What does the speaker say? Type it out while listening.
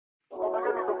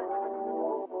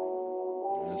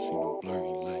seen them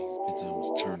blurry lights. Bitch, I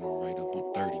was turning right up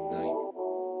on 39.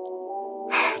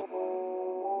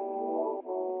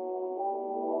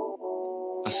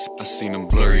 I seen them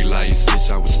blurry lights,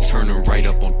 bitch, I was turning right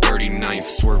up on 39th.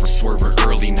 Swerver,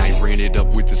 early night, ran it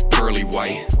up with this pearly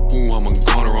white. Ooh, I'm a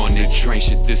goner on this drain,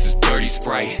 shit, this is dirty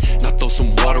Sprite. Now throw some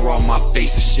water on my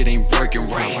face, this shit ain't working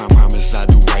right. Promise I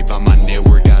do right by my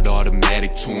network, got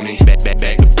automatic tuning.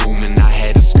 Back to booming, I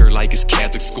had a skirt like it's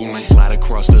Catholic schooling. Slide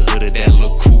across the hood of that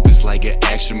little coupe, it's like an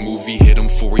action movie. Hit him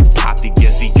before he popped it,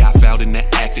 guess he got fouled in the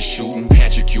act of shooting.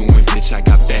 Patrick Ewing, bitch, I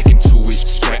got back into it.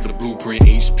 Strap the blueprint,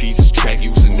 HP's is track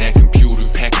using that computer.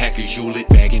 Pack a Hewitt,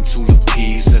 bag into the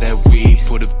peas of that weed,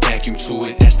 put a vacuum to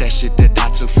it. That's that shit that I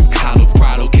took from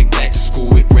Colorado, came back to school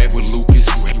with, rap with Lucas.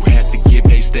 You had to get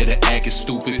paid instead of acting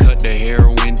stupid. Cut the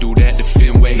heroin, do that to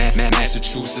Fenway.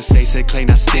 Massachusetts, they say Clay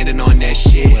not standing on that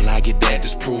shit. Well, I get that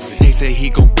disproven. They say he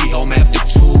gon' be home after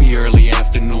 2, be early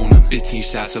afternoon. 15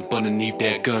 shots up underneath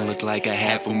that gun, look like a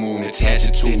half a moon. Attach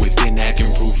it to it, then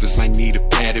acting ruthless. Might need a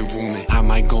padded room. I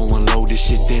might go unload this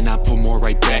shit, then I put more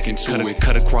right back into it.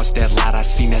 Cut across that lot, I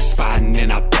seen that spot, and then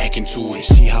I back into it.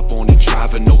 She hop on the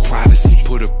driver, no privacy,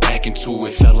 put her back into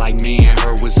it. Felt like me and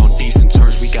her was on decent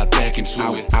terms, we got back into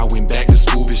it. I went back to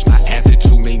school, bitch, my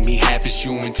aptitude made me half as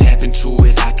human. Tap into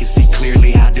it, I can see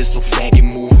clearly how this little faggot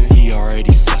moving. He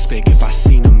already suspect if I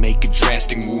seen him make a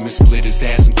drastic movement. Split his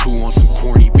ass in two on some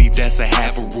corny beef, that's a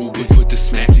half a ruble. Put the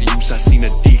smack to use, I seen a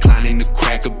decline in the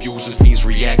crack abuser. Fiends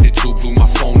reacted to, blew my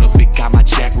phone up, it got my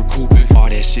jack recouping. All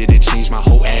that shit, it changed my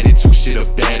whole attitude, shit a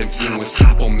bad influence.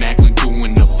 Hop on Macklin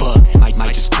doing the buck,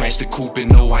 might just crash the coupe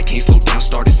and no, I can't slow down,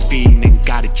 started speeding and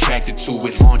got attracted to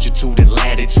it. Longitude and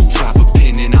latitude, drop a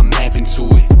pin and I'm mapping to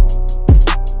it.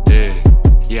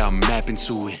 Yeah, I'm mapping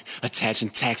to it. Attaching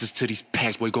taxes to these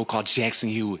packs, boy, go call Jackson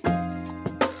Hewitt.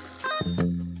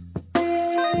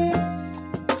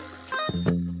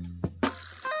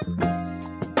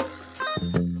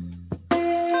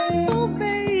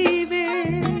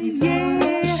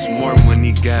 Smart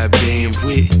money got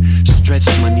bandwidth. Stretch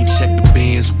money, check the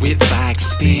band's width. I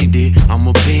expand it, I'm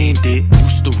a bandit.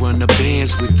 Used to run the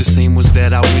bands with the same ones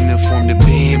that I went and formed the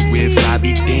band with. I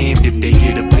be damned if they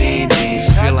get abandoned.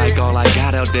 Feel like all I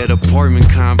got out that apartment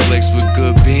complex with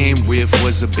good bandwidth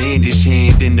was a bandage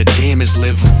hand and the damaged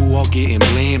liver. Who all getting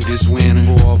blamed this winter?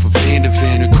 Go off of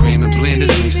Vandervan, cramming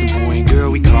blenders. Make some boy and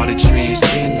girl, we call it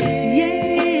transgender.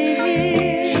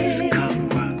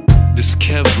 This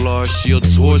Kevlar shield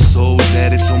torsos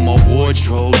added to my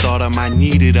wardrobe. Thought I might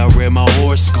need it, I read my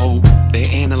horoscope. They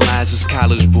analyze this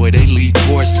college boy, they lead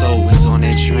Corso. It's on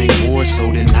that train more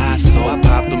so than I saw. I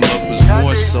popped them up as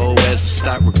more so as I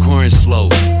start recording slow.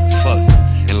 Fuck,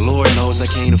 and Lord knows I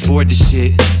can't afford this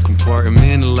shit.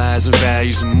 Compartmentalizing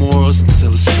values and morals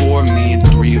until it's for me. And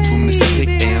 3 of them is sick,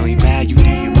 they only value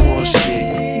the immoral shit.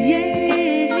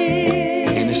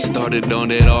 And it started on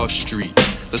that off street.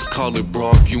 Let's call it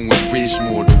Broadview and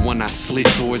Ridgemore, the one I slid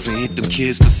towards and hit them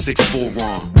kids for 6'4"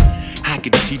 on. I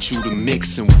could teach you to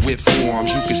mix and whip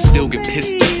forearms. You could still get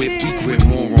pistol whipped, we grip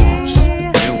morons.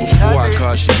 And before I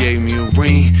called, she gave me a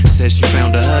ring. Said she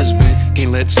found a husband.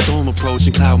 Can't let the storm approach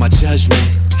and cloud my judgment.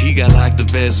 He got locked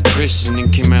up as a Christian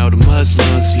and came out a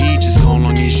Muslim. So he just on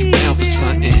long as you down for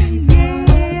something.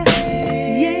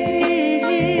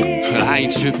 But I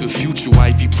ain't trippin', future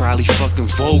wife, he probably fucking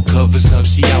Vogue covers up.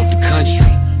 She out the country,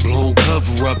 blown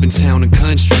cover up in town and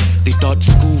country. They thought the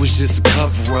school was just a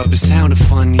cover up, it sounded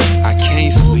funny. I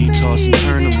can't sleep, toss and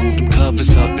turn and move them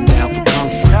covers up and down for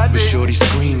comfort. But shorty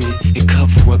screaming and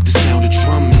cover up the sound of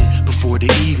drumming. Before the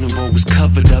evening boy was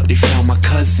covered up, they found my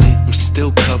cousin. I'm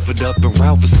still covered up and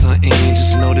route for something.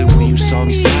 Just know that when you saw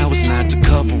me smile, was not to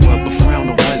cover up a frown,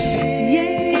 or was it?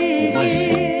 Or was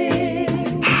it?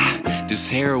 This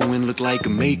heroin look like a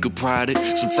makeup product,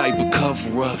 some type of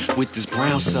cover-up with this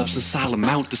brown substance. I'll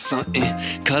amount to something.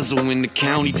 Cuz in the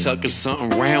county tucking something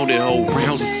round it, whole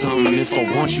rounds or something. If I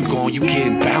want you gone, you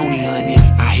getting bounty, honey.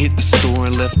 I hit the store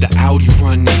and left the Audi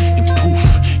running, and poof,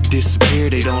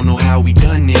 disappeared. They don't know how we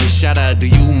done it. Shout out to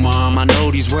you, mom. I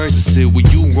know these words that sit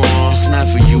with you wrong. It's not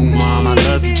for you, mom. I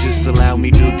love you. Just allow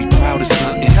me to be proud of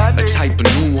something. A type of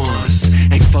nuance.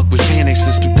 Ain't fuck with Xanax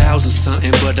since 2000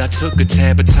 something, but I took a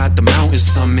tab atop the mountain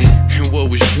summit. And what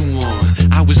was you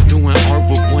on? I was doing art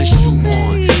with one shoe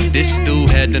on. This dude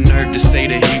had the nerve to say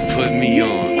that he put me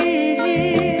on.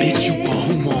 Bitch, you put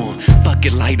who on? Fuck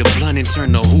it, light a blunt and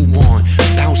turn the who on.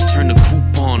 Bounce, turn the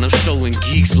coupon. I'm showing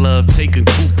geeks love, taking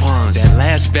coupons. That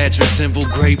last batch resembled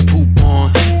great poop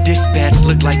on. This batch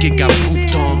looked like it got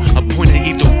pooped on. A point at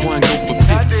either one, go for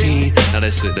 15. Now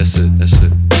that's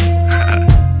it.